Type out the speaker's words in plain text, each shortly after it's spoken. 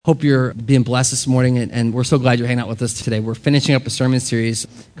Hope you're being blessed this morning, and we're so glad you're hanging out with us today. We're finishing up a sermon series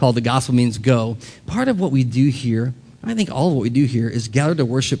called The Gospel Means Go. Part of what we do here, I think all of what we do here, is gather to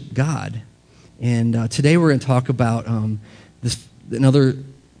worship God. And today we're going to talk about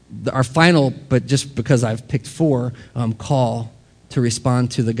our final, but just because I've picked four, call to respond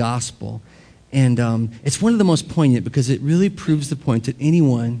to the gospel. And it's one of the most poignant because it really proves the point that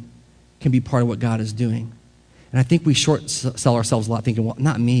anyone can be part of what God is doing. And I think we short sell ourselves a lot thinking, well,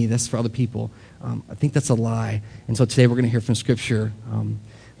 not me, that's for other people. I think that's a lie. And so today we're going to hear from Scripture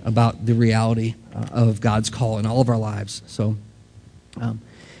about the reality of God's call in all of our lives. So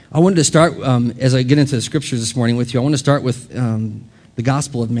I wanted to start, as I get into the Scriptures this morning with you, I want to start with the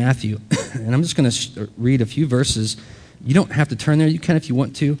Gospel of Matthew. And I'm just going to read a few verses. You don't have to turn there. You can if you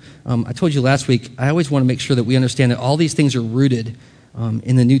want to. I told you last week, I always want to make sure that we understand that all these things are rooted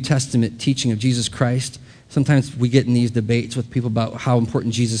in the New Testament teaching of Jesus Christ. Sometimes we get in these debates with people about how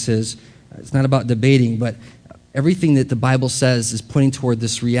important Jesus is. It's not about debating, but everything that the Bible says is pointing toward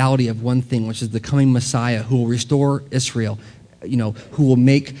this reality of one thing, which is the coming Messiah who will restore Israel, who will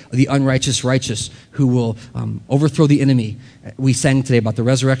make the unrighteous righteous, who will overthrow the enemy. We sang today about the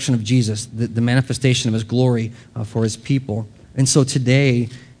resurrection of Jesus, the manifestation of his glory for his people. And so today,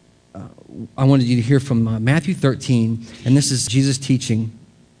 I wanted you to hear from Matthew 13, and this is Jesus teaching.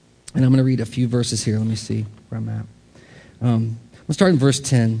 And I'm going to read a few verses here. Let me see where I'm at. Let's start in verse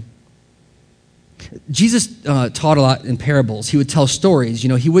 10. Jesus taught a lot in parables. He would tell stories.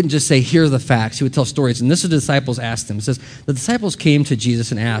 He wouldn't just say, here are the facts. He would tell stories. And this is what the disciples asked him. It says, the disciples came to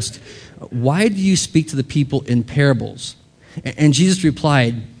Jesus and asked, why do you speak to the people in parables? And Jesus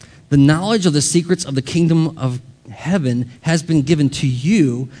replied, the knowledge of the secrets of the kingdom of heaven has been given to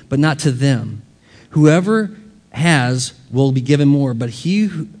you, but not to them. Whoever has will be given more, but he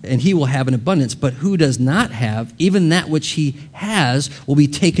will have an abundance. But who does not have, even that which he has will be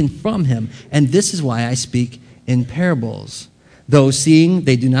taken from him. And this is why I speak in parables. Though seeing,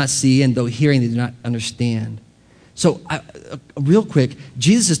 they do not see, and though hearing, they do not understand. So, real quick,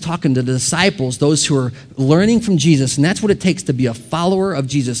 Jesus is talking to the disciples, those who are learning from Jesus, and that's what it takes to be a follower of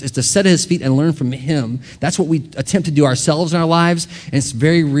Jesus, is to sit at his feet and learn from him. That's what we attempt to do ourselves in our lives, and it's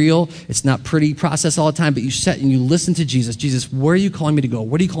very real. It's not pretty process all the time, but you sit and you listen to Jesus. Jesus, where are you calling me to go?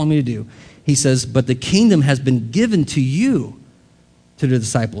 What are you calling me to do? He says, but the kingdom has been given to you, to the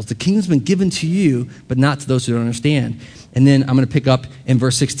disciples. The kingdom's been given to you, but not to those who don't understand. And then I'm going to pick up in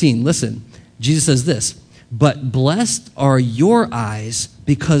verse 16. Listen, Jesus says this, but blessed are your eyes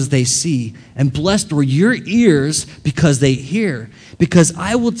because they see, and blessed are your ears because they hear. Because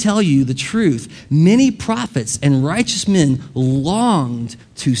I will tell you the truth, many prophets and righteous men longed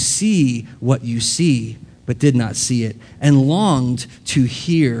to see what you see, but did not see it, and longed to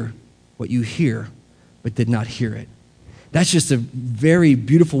hear what you hear, but did not hear it. That's just a very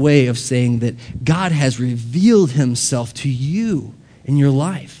beautiful way of saying that God has revealed himself to you in your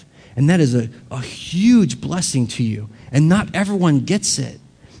life. And that is a huge blessing to you. And not everyone gets it.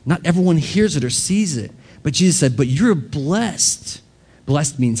 Not everyone hears it or sees it. But Jesus said, but you're blessed.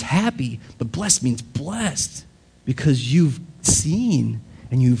 Blessed means happy, but blessed means blessed because you've seen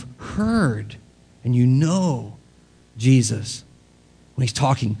and you've heard and you know Jesus. When he's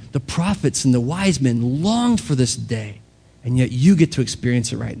talking, the prophets and the wise men longed for this day, and yet you get to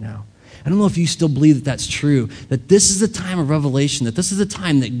experience it right now. I don't know if you still believe that that's true, that this is a time of revelation, that this is a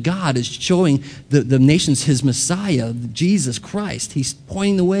time that God is showing the nations his Messiah, Jesus Christ. He's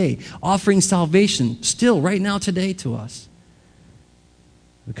pointing the way, offering salvation still right now today to us.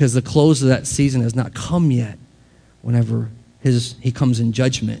 Because the close of that season has not come yet whenever he comes in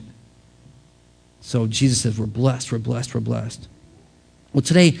judgment. So Jesus says, we're blessed, we're blessed, we're blessed. Well,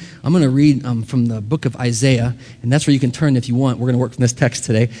 today I'm going to read from the book of Isaiah, and that's where you can turn if you want. We're going to work from this text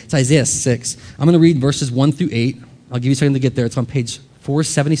today. It's Isaiah 6. I'm going to read verses 1 through 8. I'll give you a second to get there. It's on page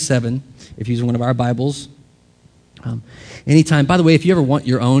 477 if you're using one of our Bibles. Anytime. By the way, if you ever want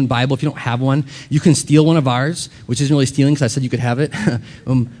your own Bible, if you don't have one, you can steal one of ours, which isn't really stealing because I said you could have it.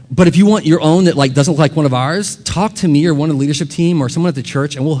 But if you want your own that doesn't look like one of ours, talk to me or one of the leadership team or someone at the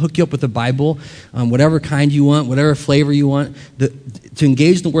church, and we'll hook you up with a Bible, whatever kind you want, whatever flavor you want. To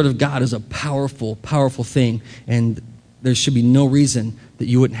engage in the Word of God is a powerful, powerful thing, and there should be no reason that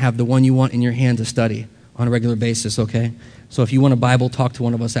you wouldn't have the one you want in your hand to study on a regular basis, okay? So if you want a Bible, talk to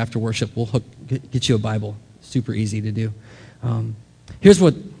one of us after worship. We'll get you a Bible. Super easy to do. Here's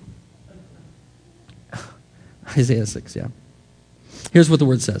what Isaiah 6, yeah. Here's what the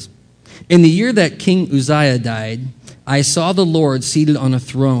word says. In the year that King Uzziah died, I saw the Lord seated on a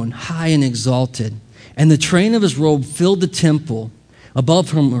throne, high and exalted, and the train of his robe filled the temple. Above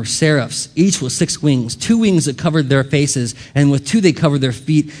whom were seraphs, each with 6 wings, 2 wings that covered their faces, and with 2 they covered their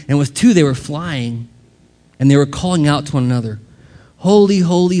feet, and with 2 they were flying. And they were calling out to one another, Holy,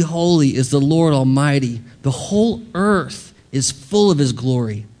 holy, holy is the Lord Almighty. The whole earth is full of his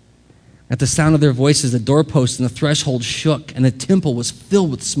glory. At the sound of their voices, the doorposts and the threshold shook, and the temple was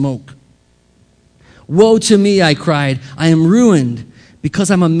filled with smoke. Woe to me, I cried. I am ruined,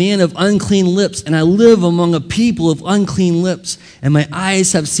 because I'm a man of unclean lips, and I live among a people of unclean lips, and my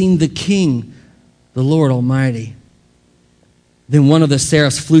eyes have seen the King, the Lord Almighty. Then one of the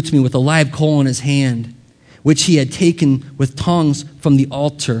seraphs flew to me with a live coal in his hand, which he had taken with tongs from the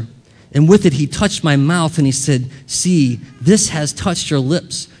altar. And with it he touched my mouth, and he said, See, this has touched your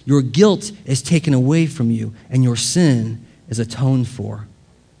lips. Your guilt is taken away from you, and your sin is atoned for.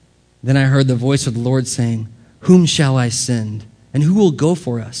 Then I heard the voice of the Lord saying, Whom shall I send? And who will go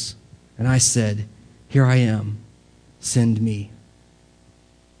for us? And I said, Here I am, send me.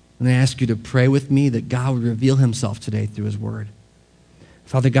 And I ask you to pray with me that God would reveal himself today through his word.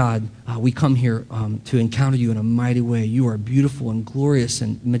 Father God, we come here to encounter you in a mighty way. You are beautiful and glorious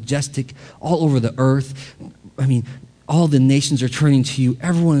and majestic all over the earth. I mean, all the nations are turning to you.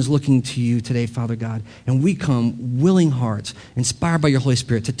 Everyone is looking to you today, Father God. And we come willing hearts, inspired by your Holy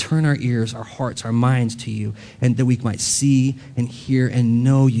Spirit, to turn our ears, our hearts, our minds to you, and that we might see and hear and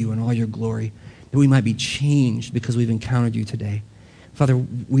know you in all your glory, that we might be changed because we've encountered you today. Father,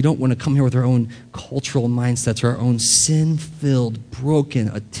 we don't want to come here with our own cultural mindsets or our own sin-filled, broken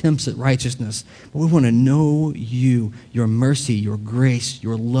attempts at righteousness, but we want to know you, your mercy, your grace,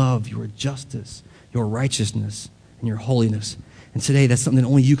 your love, your justice, your righteousness, and your holiness. And today, that's something that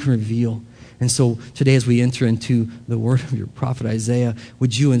only you can reveal. And so today, as we enter into the word of your prophet Isaiah,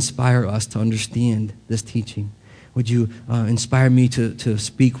 would you inspire us to understand this teaching? Would you inspire me to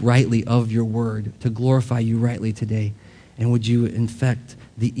speak rightly of your word, to glorify you rightly today? And would you infect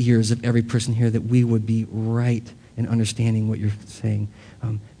the ears of every person here that we would be right in understanding what you're saying?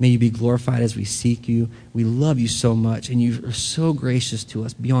 May you be glorified as we seek you. We love you so much, and you are so gracious to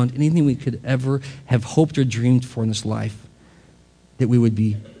us beyond anything we could ever have hoped or dreamed for in this life, that we would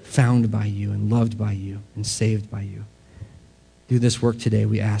be found by you and loved by you and saved by you. Do this work today,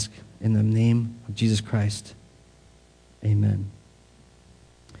 we ask, in the name of Jesus Christ. Amen.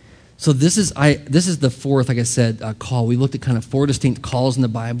 So this is the fourth, like I said, call. We looked at kind of 4 distinct calls in the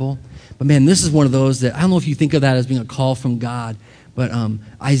Bible. But man, this is one of those that, I don't know if you think of that as being a call from God, but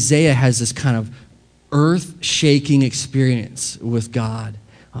Isaiah has this kind of earth-shaking experience with God.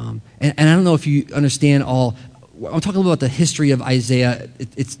 And I don't know if you understand all. I'm talking about the history of Isaiah.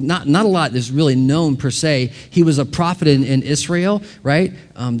 It's not a lot that's really known per se. He was a prophet in Israel, right,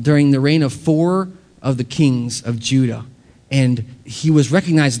 during the reign of 4 of the kings of Judah. And he was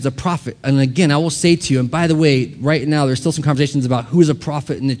recognized as a prophet. And again, I will say to you, and by the way, right now there's still some conversations about who is a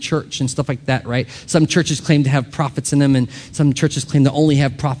prophet in the church and stuff like that, right? Some churches claim to have prophets in them, and some churches claim to only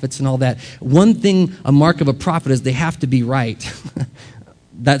have prophets and all that. One thing, a mark of a prophet is they have to be right.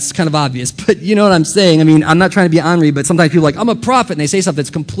 That's kind of obvious, but you know what I'm saying. I mean, I'm not trying to be ornery, but sometimes people are like, I'm a prophet, and they say something that's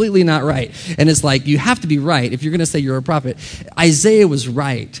completely not right. And it's like, you have to be right if you're going to say you're a prophet. Isaiah was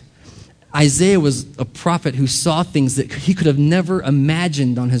right. Isaiah was a prophet who saw things that he could have never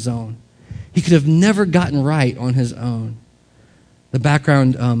imagined on his own. He could have never gotten right on his own. The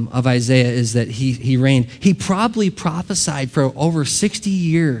background of Isaiah is that he reigned. He probably prophesied for over 60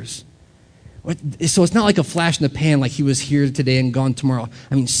 years. So it's not like a flash in the pan, like he was here today and gone tomorrow.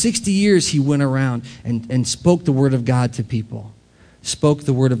 I mean, 60 years he went around and spoke the word of God to people. Spoke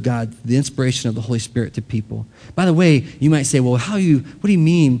the word of God, the inspiration of the Holy Spirit to people. By the way, you might say, well, what do you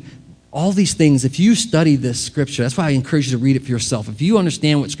mean? All these things, if you study this scripture, that's why I encourage you to read it for yourself. If you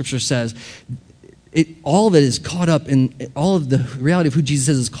understand what scripture says, all of it is caught up in, all of the reality of who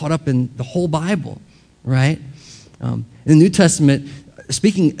Jesus is caught up in the whole Bible, right? In the New Testament,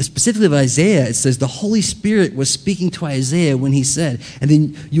 speaking specifically of Isaiah, it says the Holy Spirit was speaking to Isaiah when he said, and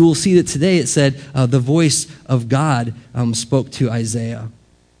then you will see that today it said the voice of God spoke to Isaiah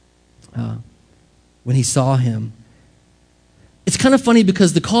when he saw him. It's kind of funny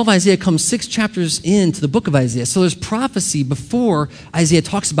because the call of Isaiah comes 6 chapters into the book of Isaiah. So there's prophecy before Isaiah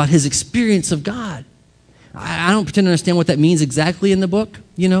talks about his experience of God. I don't pretend to understand what that means exactly in the book,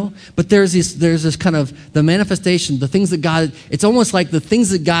 but there's this kind of the manifestation, the things that God, it's almost like the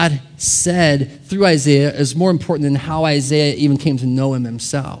things that God said through Isaiah is more important than how Isaiah even came to know him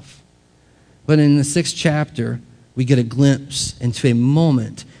himself. But in the 6th chapter, we get a glimpse into a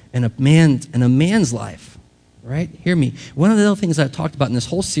moment in a man's life. Right? Hear me. One of the other things I've talked about in this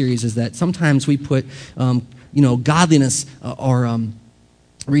whole series is that sometimes we put, godliness or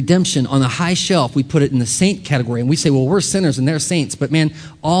redemption on a high shelf. We put it in the saint category, and we say, well, we're sinners and they're saints. But man,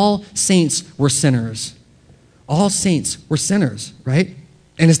 all saints were sinners. All saints were sinners, right?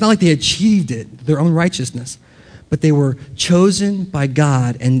 And it's not like they achieved it, their own righteousness, but they were chosen by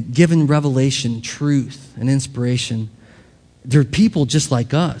God and given revelation, truth, and inspiration. They're people just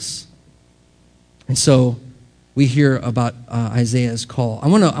like us. And so we hear about Isaiah's call. I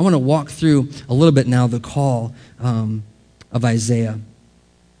want to walk through a little bit now the call of Isaiah.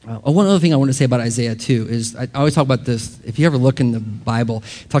 One other thing I want to say about Isaiah, too, is I always talk about this. If you ever look in the Bible,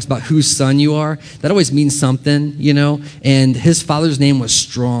 it talks about whose son you are. That always means something, you know. And his father's name was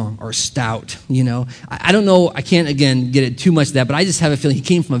Strong or Stout, you know. I don't know. I can't, again, get it too much of that, but I just have a feeling he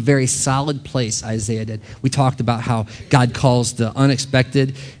came from a very solid place, Isaiah did. We talked about how God calls the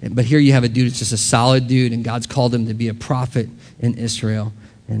unexpected, but here you have a dude that's just a solid dude, and God's called him to be a prophet in Israel.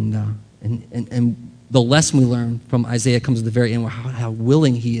 And the lesson we learn from Isaiah comes at the very end, how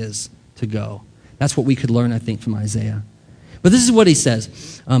willing he is to go. That's what we could learn, I think, from Isaiah. But this is what he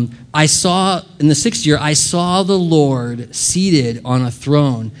says. I saw, in the 6th year, I saw the Lord seated on a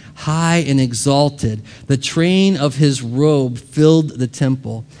throne, high and exalted. The train of his robe filled the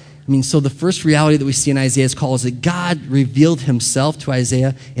temple. I mean, so the first reality that we see in Isaiah's call is that God revealed himself to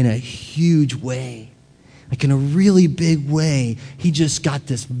Isaiah in a huge way. Like in a really big way, he just got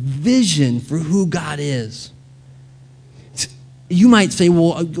this vision for who God is. You might say,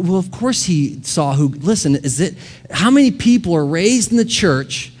 well, of course he saw who. Listen, how many people are raised in the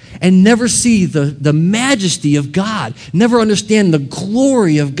church and never see the majesty of God, never understand the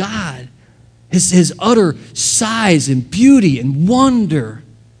glory of God, his utter size and beauty and wonder?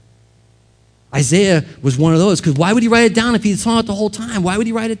 Isaiah was one of those, because why would he write it down if he saw it the whole time? Why would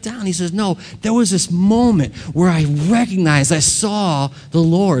he write it down? He says, no, there was this moment where I recognized, I saw the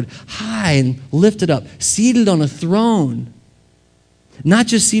Lord high and lifted up, seated on a throne. Not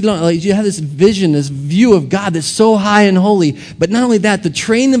just seated on, like you have this vision, this view of God that's so high and holy, but not only that, the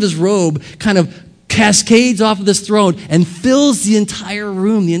train of his robe kind of cascades off of this throne and fills the entire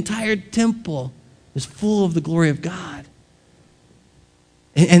room. The entire temple is full of the glory of God.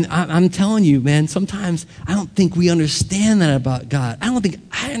 And I'm telling you, man, sometimes I don't think we understand that about God. I don't think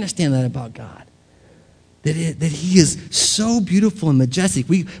I understand that about God. That he is so beautiful and majestic.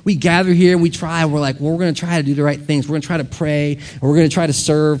 We gather here and we try, and we're like, well, we're going to try to do the right things. We're going to try to pray, or we're going to try to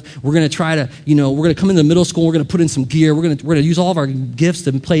serve. We're going to try to, we're going to come into middle school, we're going to put in some gear. We're going to use all of our gifts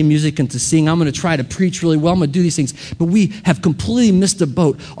to play music and to sing. I'm going to try to preach really well. I'm going to do these things. But we have completely missed the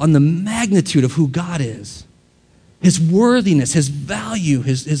boat on the magnitude of who God is. His worthiness, his value,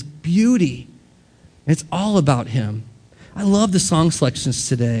 his beauty. It's all about him. I love the song selections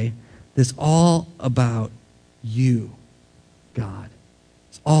today. It's all about you, God.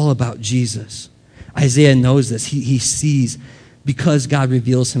 It's all about Jesus. Isaiah knows this. He sees, because God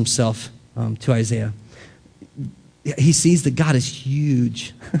reveals himself to Isaiah. He sees that God is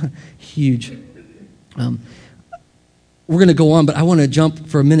huge, huge. We're going to go on, but I want to jump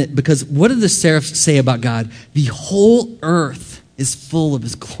for a minute, because what do the seraphs say about God? The whole earth is full of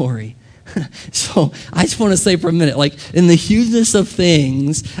his glory. So I just want to say for a minute, like in the hugeness of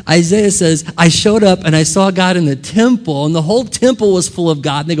things, Isaiah says, I showed up and I saw God in the temple, and the whole temple was full of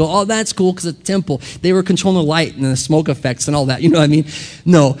God. And they go, oh, that's cool because it's a temple. They were controlling the light and the smoke effects and all that. You know what I mean?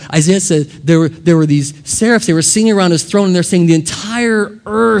 No, Isaiah said there were these seraphs. They were singing around his throne, and they're saying the entire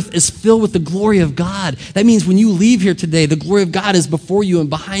earth is filled with the glory of God. That means when you leave here today, the glory of God is before you and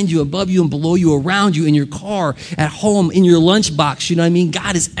behind you, above you and below you, around you, in your car, at home, in your lunchbox. You know what I mean?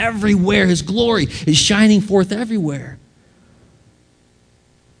 God is everywhere. His glory is shining forth everywhere.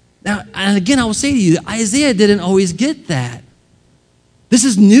 Now, and again, I will say to you, Isaiah didn't always get that. This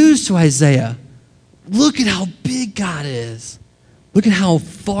is news to Isaiah. Look at how big God is. Look at how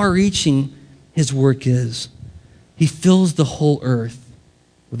far-reaching his work is. He fills the whole earth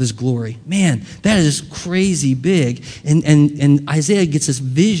with his glory. Man, that is crazy big. And Isaiah gets this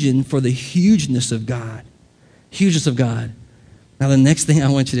vision for the hugeness of God. Hugeness of God. Now, the next thing I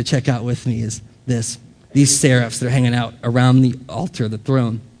want you to check out with me is this. These seraphs that are hanging out around the altar, the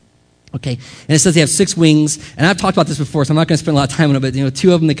throne. Okay, and it says they have 6 wings, and I've talked about this before, so I'm not going to spend a lot of time on it, but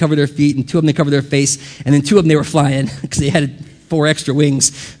 2 of them, they covered their feet, and 2 of them, they covered their face, and then 2 of them, they were flying, because they had 4 extra wings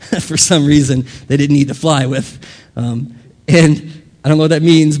for some reason they didn't need to fly with. And I don't know what that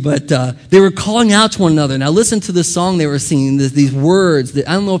means, but they were calling out to one another. Now listen to the song they were singing, these words. I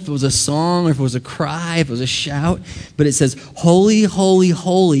don't know if it was a song or if it was a cry, if it was a shout, but it says, holy, holy,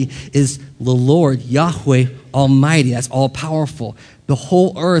 holy is the Lord, Yahweh Almighty. That's all-powerful. The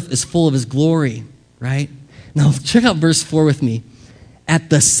whole earth is full of his glory, right? Now check out verse 4 with me. At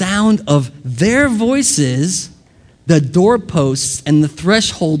the sound of their voices, the doorposts and the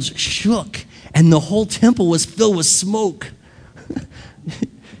thresholds shook, and the whole temple was filled with smoke.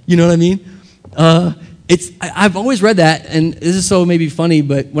 You know what I mean? I've always read that, and this is so maybe funny,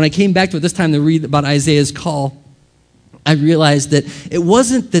 but when I came back to it this time to read about Isaiah's call, I realized that it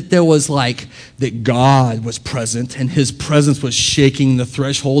wasn't that there was that God was present and his presence was shaking the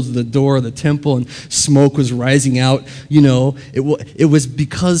thresholds of the door of the temple and smoke was rising out. It was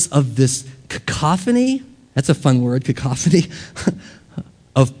because of this cacophony. That's a fun word, cacophony,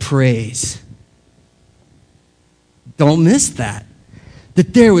 of praise. Don't miss that.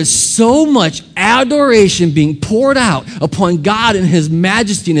 That there was so much adoration being poured out upon God in his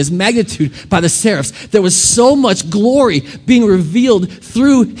majesty and his magnitude by the seraphs. There was so much glory being revealed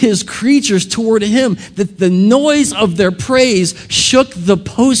through his creatures toward him that the noise of their praise shook the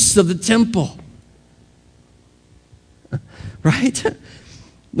posts of the temple. Right?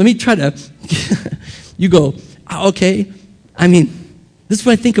 Let me try to... You go, okay. This is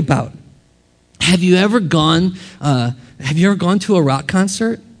what I think about. Have you ever gone to a rock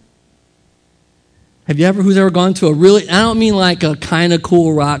concert? Who's ever gone to I don't mean like a kind of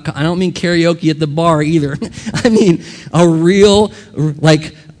cool rock, I don't mean karaoke at the bar either. I mean a real,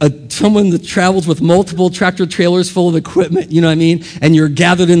 someone that travels with multiple tractor trailers full of equipment, you know what I mean? And you're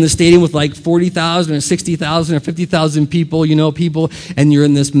gathered in the stadium with 40,000 or 60,000 or 50,000 people, and you're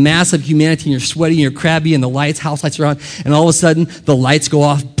in this mass of humanity, and you're sweaty, and you're crabby, and the house lights are on, and all of a sudden, the lights go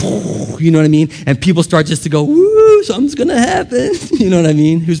off, you know what I mean? And people start just to go, woo, something's gonna happen, you know what I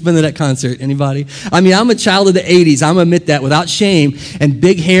mean? Who's been to that concert? Anybody? I'm a child of the 80s, I'm gonna admit that without shame, and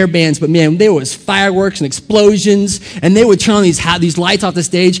big hair bands, but man, there was fireworks and explosions, and they would turn on these lights off the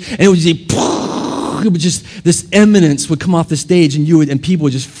stage, and it would just this eminence would come off the stage, and people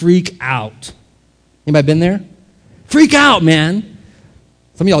would just freak out. Anybody been there? Freak out, man.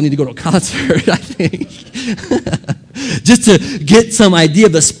 Some of y'all need to go to a concert, I think. Just to get some idea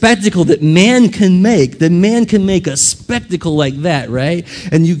of the spectacle that man can make. That man can make a spectacle like that, right?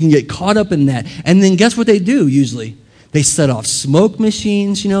 And you can get caught up in that. And then guess what they do usually? They set off smoke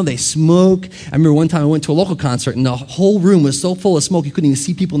machines, they smoke. I remember one time I went to a local concert and the whole room was so full of smoke you couldn't even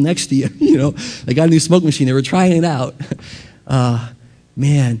see people next to you, They got a new smoke machine. They were trying it out. Let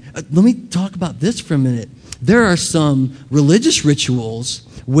me talk about this for a minute. There are some religious rituals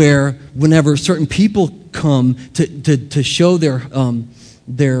where whenever certain people come to show their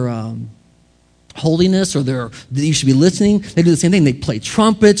holiness or that you should be listening, they do the same thing. They play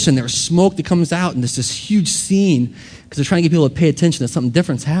trumpets and there's smoke that comes out and there's this huge scene because they're trying to get people to pay attention that something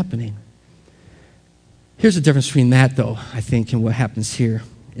different's happening. Here's the difference between that, though, I think, and what happens here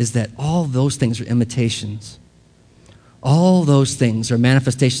is that all those things are imitations. All those things are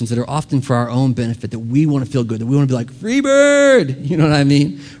manifestations that are often for our own benefit, that we want to feel good, that we want to be like, Freebird, you know what I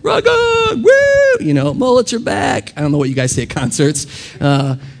mean? Rock on, woo, mullets are back. I don't know what you guys say at concerts.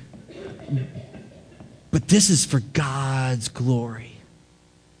 But this is for God's glory.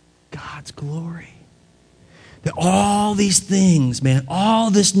 God's glory. That all these things, man,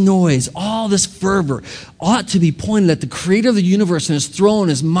 all this noise, all this fervor ought to be pointed at the creator of the universe and his throne,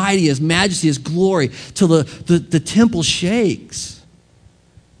 his mighty, his majesty, his glory, till the temple shakes.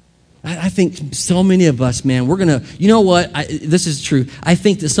 I think so many of us, man, we're going to, this is true. I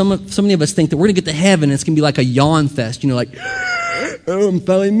think that so many of us think that we're going to get to heaven and it's going to be like a yawn fest, oh, I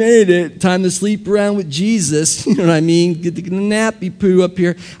finally made it. Time to sleep around with Jesus. You know what I mean? Get the nappy poo up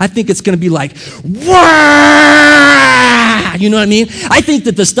here. I think it's going to be like, wah! You know what I mean? I think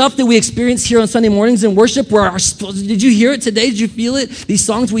that the stuff that we experience here on Sunday mornings in worship, did you hear it today? Did you feel it? These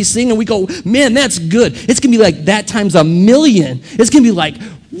songs we sing and we go, man, that's good. It's going to be like that times a million. It's going to be like,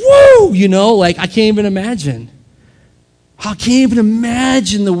 woo! I can't even imagine. I can't even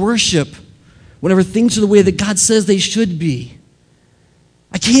imagine the worship whenever things are the way that God says they should be.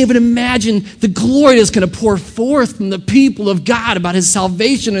 I can't even imagine the glory that's going to pour forth from the people of God about his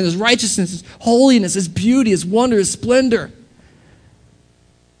salvation and his righteousness, his holiness, his beauty, his wonder, his splendor.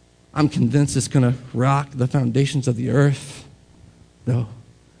 I'm convinced it's going to rock the foundations of the earth. Though,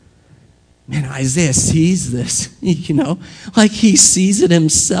 man, Isaiah sees this, like he sees it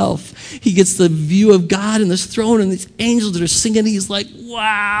himself. He gets the view of God and this throne and these angels that are singing. He's like,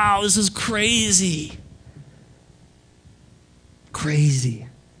 wow, this is crazy. Crazy.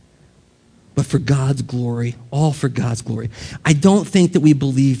 But for God's glory, all for God's glory. I don't think that we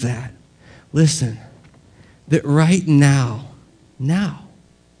believe that. Listen, that right now,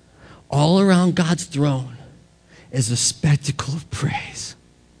 all around God's throne is a spectacle of praise.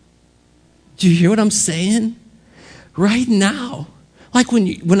 Do you hear what I'm saying? Right now, Like when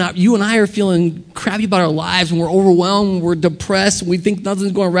you and I are feeling crappy about our lives and we're overwhelmed, we're depressed, and we think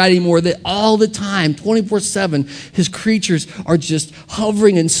nothing's going right anymore, that all the time, 24/7, his creatures are just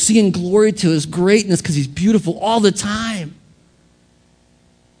hovering and singing glory to his greatness because he's beautiful all the time.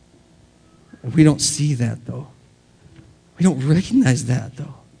 We don't see that, though. We don't recognize that,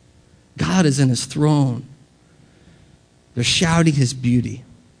 though. God is in his throne. They're shouting his beauty.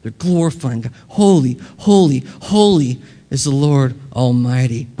 They're glorifying God. Holy, holy, holy is the Lord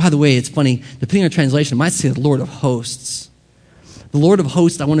Almighty. By the way, it's funny, depending on translation, it might say the Lord of hosts. The Lord of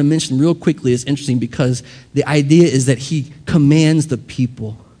hosts, I want to mention real quickly, is interesting because the idea is that he commands the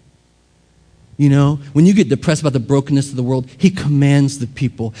people. You know, when you get depressed about the brokenness of the world, he commands the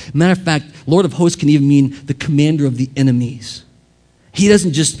people. Matter of fact, Lord of hosts can even mean the commander of the enemies. He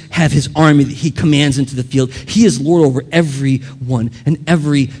doesn't just have his army that he commands into the field. He is Lord over everyone and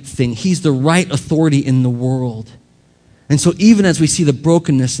everything. He's the right authority in the world. And so even as we see the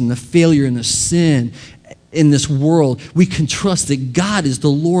brokenness and the failure and the sin in this world, we can trust that God is the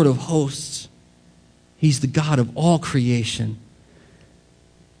Lord of hosts. He's the God of all creation.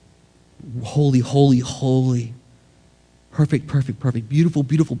 Holy, holy, holy. Perfect, perfect, perfect. Beautiful,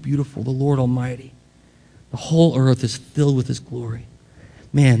 beautiful, beautiful. The Lord Almighty. The whole earth is filled with his glory.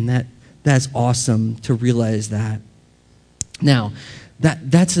 Man, that's awesome to realize that. Now,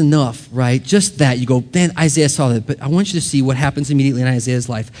 that's enough, right? Just that. You go, man, Isaiah saw that. But I want you to see what happens immediately in Isaiah's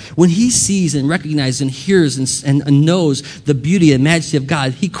life. When he sees and recognizes and hears and knows the beauty and majesty of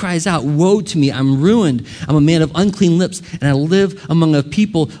God, he cries out, woe to me, I'm ruined. I'm a man of unclean lips, and I live among a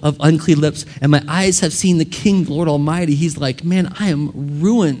people of unclean lips, and my eyes have seen the King, the Lord Almighty. He's like, man, I am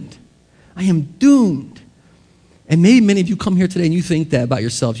ruined. I am doomed. And maybe many of you come here today and you think that about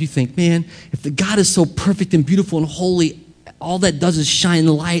yourselves. You think, man, if the God is so perfect and beautiful and holy, all that does is shine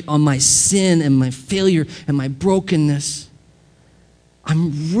light on my sin and my failure and my brokenness.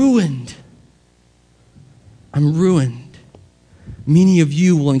 I'm ruined. I'm ruined. Many of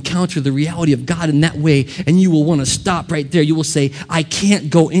you will encounter the reality of God in that way, and you will want to stop right there. You will say, I can't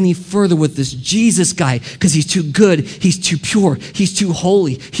go any further with this Jesus guy because he's too good, he's too pure, he's too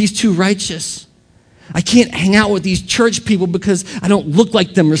holy, he's too righteous. I can't hang out with these church people because I don't look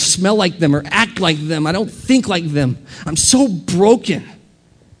like them or smell like them or act like them. I don't think like them. I'm so broken.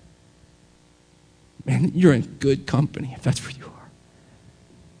 Man, you're in good company if that's where you are.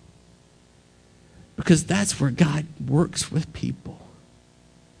 Because that's where God works with people.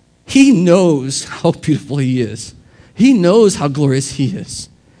 He knows how beautiful he is. He knows how glorious he is.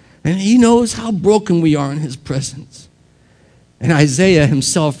 And he knows how broken we are in his presence. And Isaiah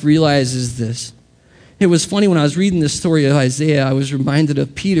himself realizes this. It was funny when I was reading this story of Isaiah, I was reminded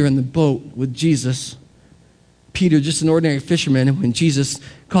of Peter in the boat with Jesus. Peter, just an ordinary fisherman, and when Jesus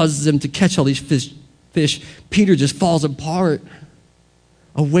causes him to catch all these fish, Peter just falls apart.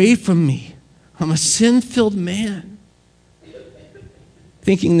 Away from me. I'm a sin-filled man.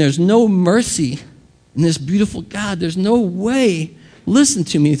 Thinking there's no mercy in this beautiful God. There's no way, listen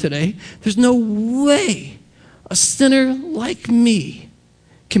to me today, there's no way a sinner like me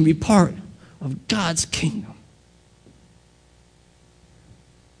can be part of God's kingdom.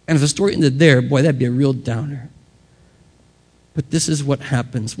 And if the story ended there, boy, that'd be a real downer. But this is what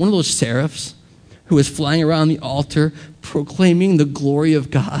happens. One of those seraphs who is flying around the altar proclaiming the glory of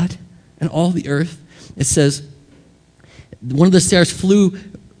God and all the earth, it says, one of the seraphs flew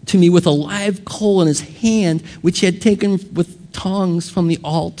to me with a live coal in his hand, which he had taken with tongs from the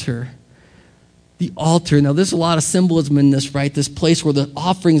altar. The altar. Now, there's a lot of symbolism in this, right? This place where the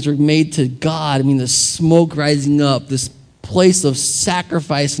offerings are made to God. I mean, the smoke rising up, this place of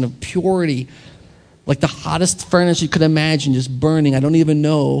sacrifice and of purity, like the hottest furnace you could imagine, just burning. I don't even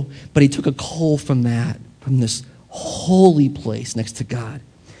know. But he took a coal from that, from this holy place next to God.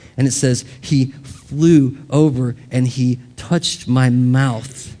 And it says, he flew over and he touched my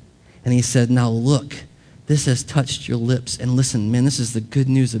mouth. And he said, now look, this has touched your lips. And listen, man, this is the good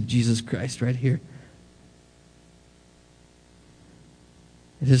news of Jesus Christ right here.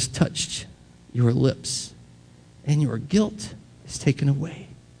 It has touched your lips, and your guilt is taken away,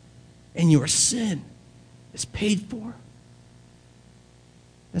 and your sin is paid for.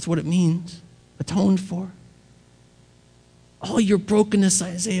 That's what it means, atoned for. All your brokenness,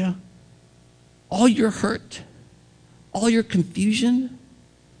 Isaiah, all your hurt, all your confusion,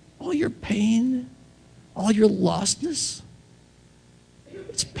 all your pain, all your lostness,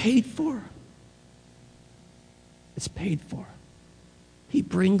 it's paid for. It's paid for. He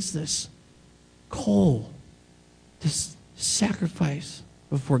brings this coal, this sacrifice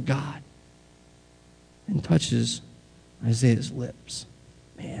before God, and touches Isaiah's lips.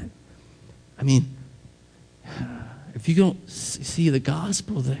 Man, I mean, if you don't see the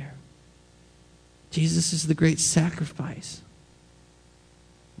gospel there, Jesus is the great sacrifice.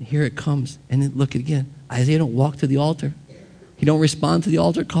 And here it comes. And then look again. Isaiah don't walk to the altar. He don't respond to the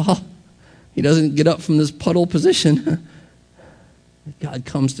altar call. He doesn't get up from this puddle position. God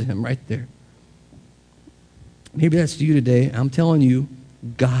comes to him right there. Maybe that's you today. I'm telling you,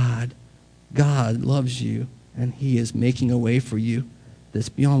 God loves you, and he is making a way for you that's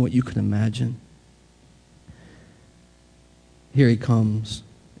beyond what you can imagine. Here he comes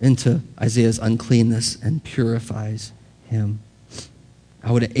into Isaiah's uncleanness and purifies him.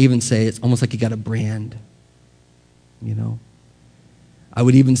 I would even say it's almost like he got a brand, you know. I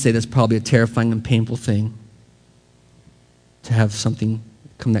would even say that's probably a terrifying and painful thing to have something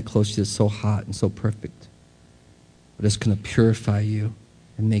come that close to you that's so hot and so perfect. But it's going to purify you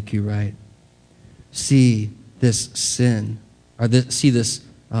and make you right. See this sin, or see this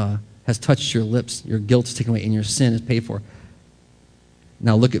has touched your lips, your guilt is taken away, and your sin is paid for.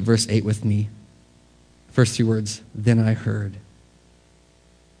 Now look at verse 8 with me. First 3 words, then I heard.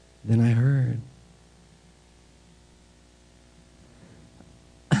 Then I heard.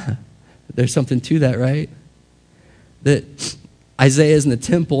 There's something to that, right? That Isaiah is in the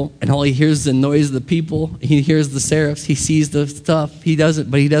temple, and all he hears is the noise of the people. He hears the seraphs. He sees the stuff.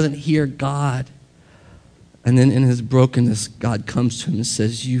 But he doesn't hear God. And then in his brokenness, God comes to him and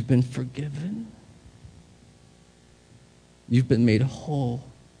says, you've been forgiven. You've been made whole.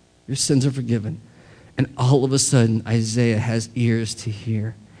 Your sins are forgiven. And all of a sudden, Isaiah has ears to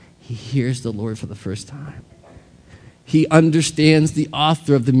hear. He hears the Lord for the first time. He understands the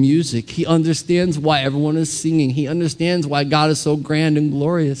author of the music. He understands why everyone is singing. He understands why God is so grand and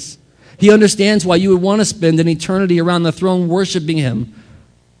glorious. He understands why you would want to spend an eternity around the throne worshiping him,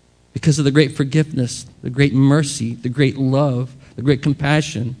 because of the great forgiveness, the great mercy, the great love, the great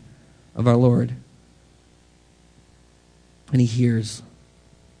compassion of our Lord. And he hears.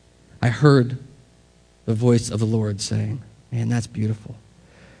 I heard the voice of the Lord saying, man, that's beautiful.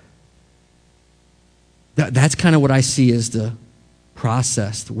 That's kind of what I see as the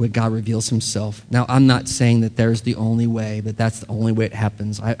process, the way God reveals himself. Now, I'm not saying that there's the only way, that that's the only way it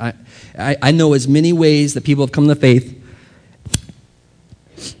happens. I know as many ways that people have come to faith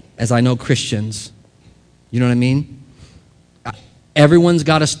as I know Christians. You know what I mean? Everyone's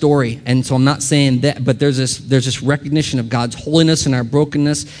got a story, and so I'm not saying that, but there's this recognition of God's holiness and our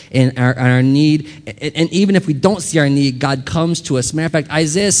brokenness and our need. And even if we don't see our need, God comes to us. Matter of fact,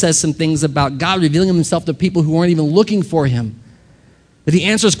 Isaiah says some things about God revealing himself to people who weren't even looking for him. That he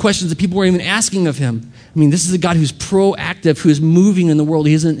answers questions that people weren't even asking of him. I mean, this is a God who's proactive, who is moving in the world.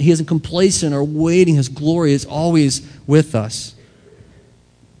 He isn't complacent or waiting. His glory is always with us.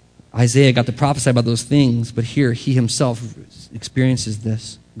 Isaiah got to prophesy about those things, but here he himself experiences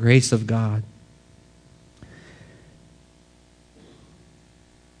this grace of God.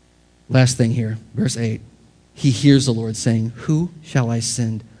 Last thing here, verse 8. He hears the Lord saying, who shall I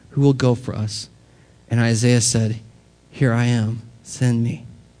send? Who will go for us? And Isaiah said, here I am, send me.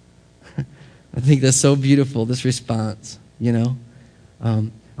 I think that's so beautiful, this response, you know. I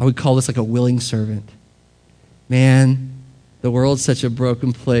would call this like a willing servant. Man, the world's such a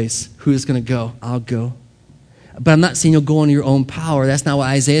broken place. Who's going to go? I'll go. But I'm not saying you'll go in your own power. That's not what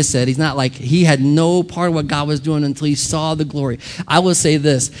Isaiah said. He's not like, he had no part of what God was doing until he saw the glory. I will say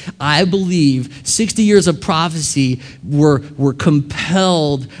this. I believe 60 years of prophecy were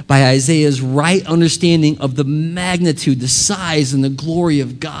compelled by Isaiah's right understanding of the magnitude, the size, and the glory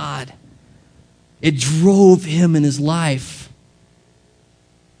of God. It drove him in his life.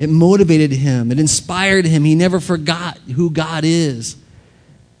 It motivated him. It inspired him. He never forgot who God is.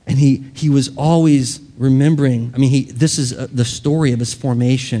 And he was always remembering. I mean, this is the story of his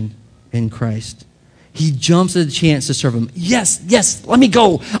formation in Christ. He jumps at the chance to serve him. Yes, let me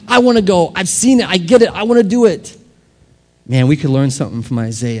go. I want to go. I've seen it. I get it. I want to do it. Man, we could learn something from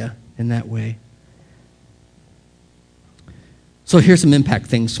Isaiah in that way. So here's some impact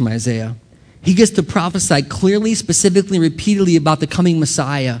things from Isaiah. He gets to prophesy clearly, specifically, repeatedly about the coming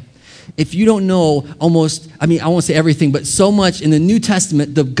Messiah. If you don't know I won't say everything, but so much in the New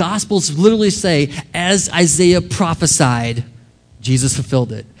Testament, the Gospels literally say, as Isaiah prophesied, Jesus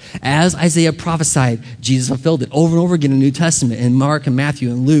fulfilled it. As Isaiah prophesied, Jesus fulfilled it. Over and over again in the New Testament, in Mark and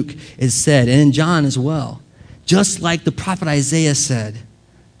Matthew and Luke, is said, and in John as well. Just like the prophet Isaiah said,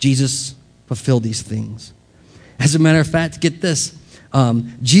 Jesus fulfilled these things. As a matter of fact, get this.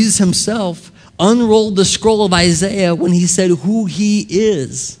 Jesus himself unrolled the scroll of Isaiah when he said who he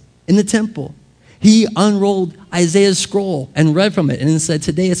is in the temple. He unrolled Isaiah's scroll and read from it and said,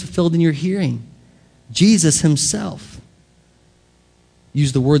 today it's fulfilled in your hearing. Jesus himself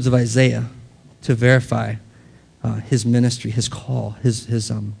used the words of Isaiah to verify his ministry, his call,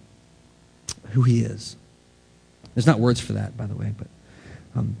 his who he is. There's not words for that, by the way, but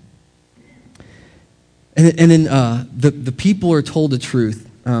and then the people are told the truth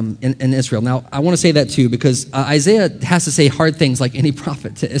in Israel. Now, I want to say that too, because Isaiah has to say hard things like any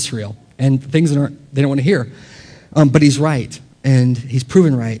prophet to Israel, and things that they don't want to hear. But he's right, and he's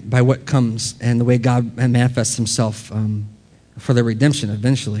proven right by what comes and the way God manifests himself for their redemption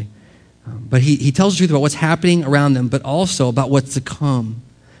eventually. But he tells the truth about what's happening around them, but also about what's to come,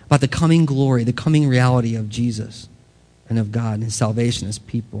 about the coming glory, the coming reality of Jesus and of God and his salvation as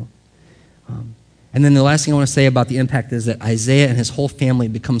people. And then the last thing I want to say about the impact is that Isaiah and his whole family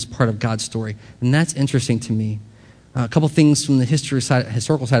becomes part of God's story. And that's interesting to me. A couple things from the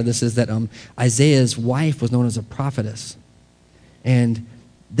historical side of this is that Isaiah's wife was known as a prophetess. And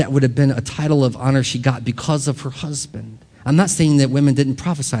that would have been a title of honor she got because of her husband. I'm not saying that women didn't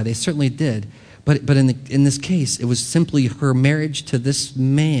prophesy. They certainly did. But in this case, it was simply her marriage to this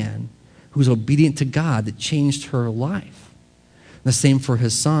man who was obedient to God that changed her life. The same for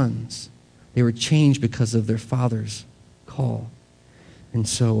his sons. They were changed because of their father's call. And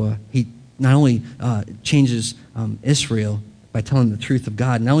so he not only changes Israel by telling the truth of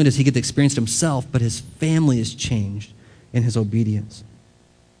God, not only does he get to experience it himself, but his family is changed in his obedience.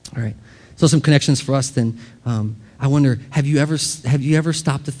 All right. So some connections for us then. I wonder, have you ever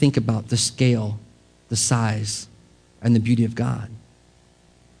stopped to think about the scale, the size, and the beauty of God?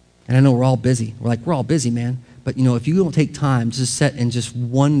 And I know we're all busy. We're all busy, man. But, if you don't take time to sit and just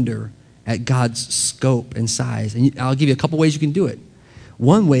wonder at God's scope and size, and I'll give you a couple ways you can do it.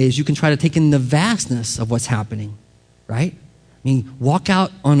 One way is you can try to take in the vastness of what's happening, right? I mean, walk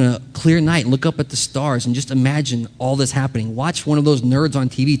out on a clear night and look up at the stars and just imagine all this happening. Watch one of those nerds on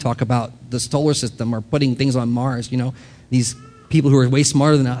TV talk about the solar system or putting things on Mars, these people who are way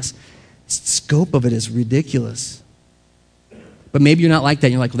smarter than us. The scope of it is ridiculous. But maybe you're not like that.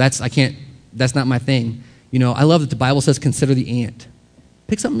 You're like, well, that's not my thing. I love that the Bible says consider the ant.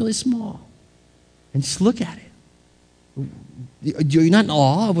 Pick something really small and just look at it. You're not in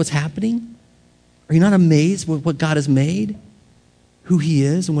awe of what's happening? Are you not amazed with what God has made? Who he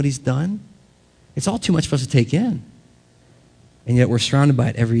is and what he's done? It's all too much for us to take in. And yet we're surrounded by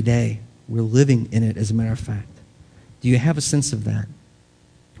it every day. We're living in it, as a matter of fact. Do you have a sense of that?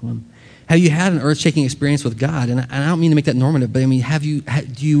 Have you had an earth-shaking experience with God? And I don't mean to make that normative, but I mean,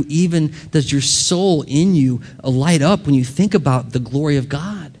 does your soul in you light up when you think about the glory of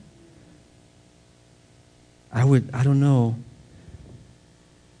God? I don't know.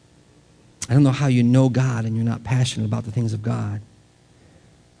 I don't know how you know God and you're not passionate about the things of God.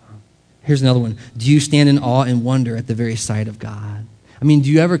 Here's another one. Do you stand in awe and wonder at the very sight of God? I mean, do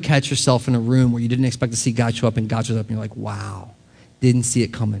you ever catch yourself in a room where you didn't expect to see God show up and God shows up and you're like, wow, didn't see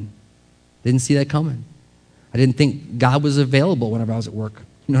it coming. Didn't see that coming. I didn't think God was available whenever I was at work.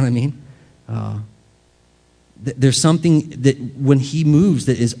 You know what I mean? There's something that when he moves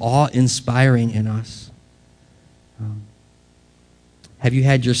that is awe-inspiring in us. Have you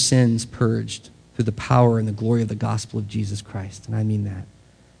had your sins purged through the power and the glory of the gospel of Jesus Christ? And I mean that.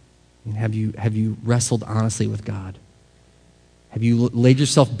 And have you wrestled honestly with God? Have you laid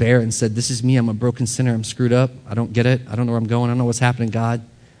yourself bare and said, this is me, I'm a broken sinner, I'm screwed up, I don't get it, I don't know where I'm going, I don't know what's happening, God,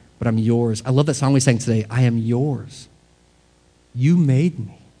 but I'm yours. I love that song we sang today, I am yours. You made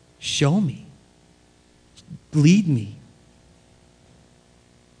me. Show me. Lead me.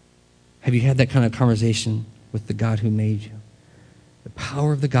 Have you had that kind of conversation with the God who made you? The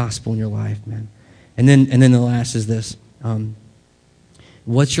power of the gospel in your life, man. And then the last is this.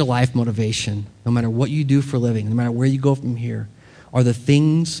 What's your life motivation? No matter what you do for a living, no matter where you go from here, are the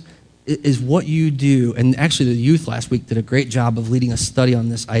things, is what you do, and actually the youth last week did a great job of leading a study on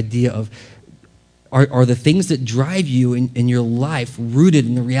this idea of, are the things that drive you in your life rooted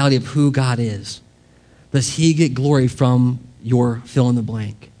in the reality of who God is? Does he get glory from your fill in the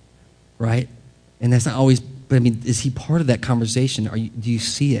blank, right? And that's not always, but I mean, is he part of that conversation? Do you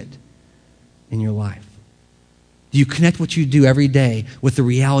see it in your life? Do you connect what you do every day with the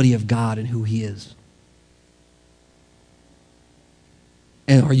reality of God and who he is?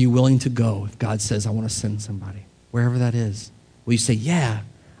 And are you willing to go if God says, I want to send somebody, wherever that is? Will you say, yeah,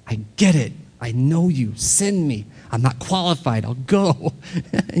 I get it. I know you. Send me. I'm not qualified. I'll go.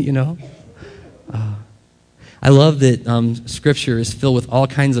 I love that Scripture is filled with all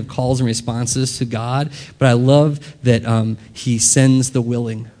kinds of calls and responses to God, but I love that he sends the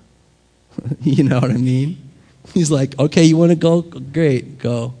willing. You know what I mean? He's like, okay, you want to go? Great,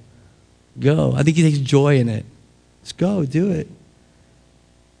 go. Go. I think he takes joy in it. Just go, do it.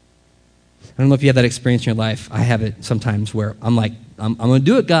 I don't know if you have that experience in your life. I have it sometimes where I'm like, I'm going to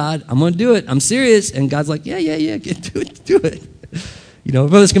do it, God. I'm going to do it. I'm serious. And God's like, yeah, do it. You know,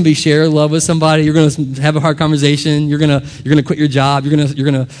 whether it's going to be share love with somebody, you're going to have a hard conversation, you're going to quit your job, you're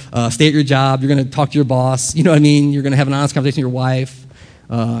going to stay at your job, you're going to talk to your boss, you know what I mean? You're going to have an honest conversation with your wife,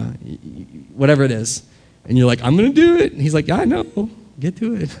 whatever it is. And you're like, I'm going to do it. And he's like, yeah, I know. Get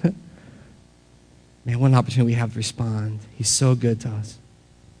to it. Man, what an opportunity we have to respond. He's so good to us.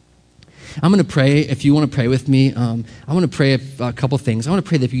 I'm going to pray. If you want to pray with me, I want to pray a couple things. I want to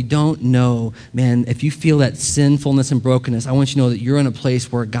pray that if you don't know, man, if you feel that sinfulness and brokenness, I want you to know that you're in a place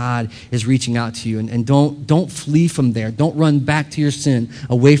where God is reaching out to you. And don't flee from there. Don't run back to your sin,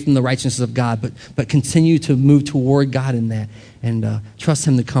 away from the righteousness of God, but continue to move toward God in that and trust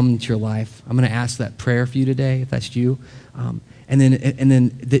him to come into your life. I'm going to ask that prayer for you today, if that's you. And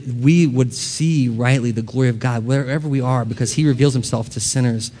then that we would see rightly the glory of God wherever we are, because he reveals himself to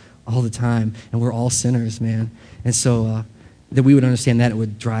sinners all the time, and we're all sinners, man. And so that we would understand that, it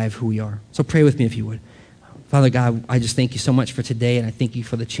would drive who we are. So pray with me if you would. Father God, I just thank you so much for today, and I thank you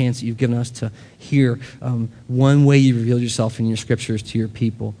for the chance that you've given us to hear one way you revealed yourself in your scriptures to your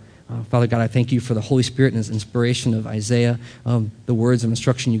people. Father God, I thank you for the Holy Spirit and his inspiration of Isaiah, the words of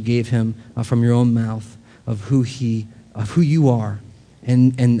instruction you gave him from your own mouth of who you are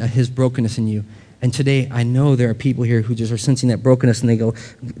and his brokenness in you. And today, I know there are people here who just are sensing that brokenness, and they go,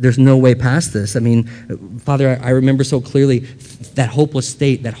 there's no way past this. I mean, Father, I remember so clearly that hopeless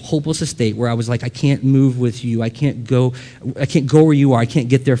state where I was like, I can't move with you. I can't go where you are. I can't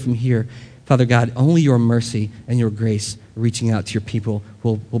get there from here. Father God, only your mercy and your grace reaching out to your people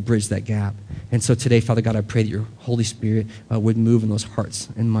will bridge that gap. And so today, Father God, I pray that your Holy Spirit would move in those hearts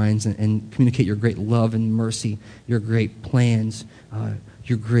and minds and communicate your great love and mercy, your great plans,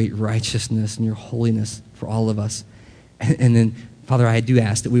 your great righteousness and your holiness for all of us. And then, Father, I do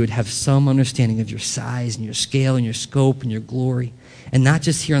ask that we would have some understanding of your size and your scale and your scope and your glory. And not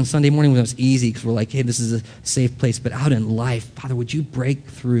just here on Sunday morning when it's easy because we're like, hey, this is a safe place, but out in life, Father, would you break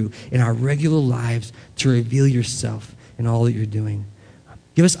through in our regular lives to reveal yourself in all that you're doing?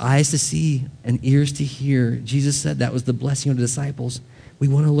 Give us eyes to see and ears to hear. Jesus said that was the blessing of the disciples. We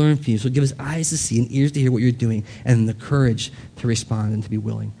want to learn from you. So give us eyes to see and ears to hear what you're doing and the courage to respond and to be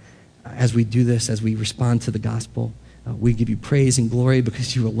willing. As we do this, as we respond to the gospel, we give you praise and glory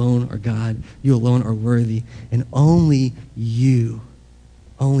because you alone are God. You alone are worthy. And only you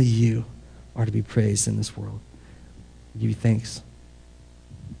are to be praised in this world. We give you thanks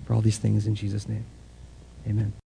for all these things in Jesus' name. Amen.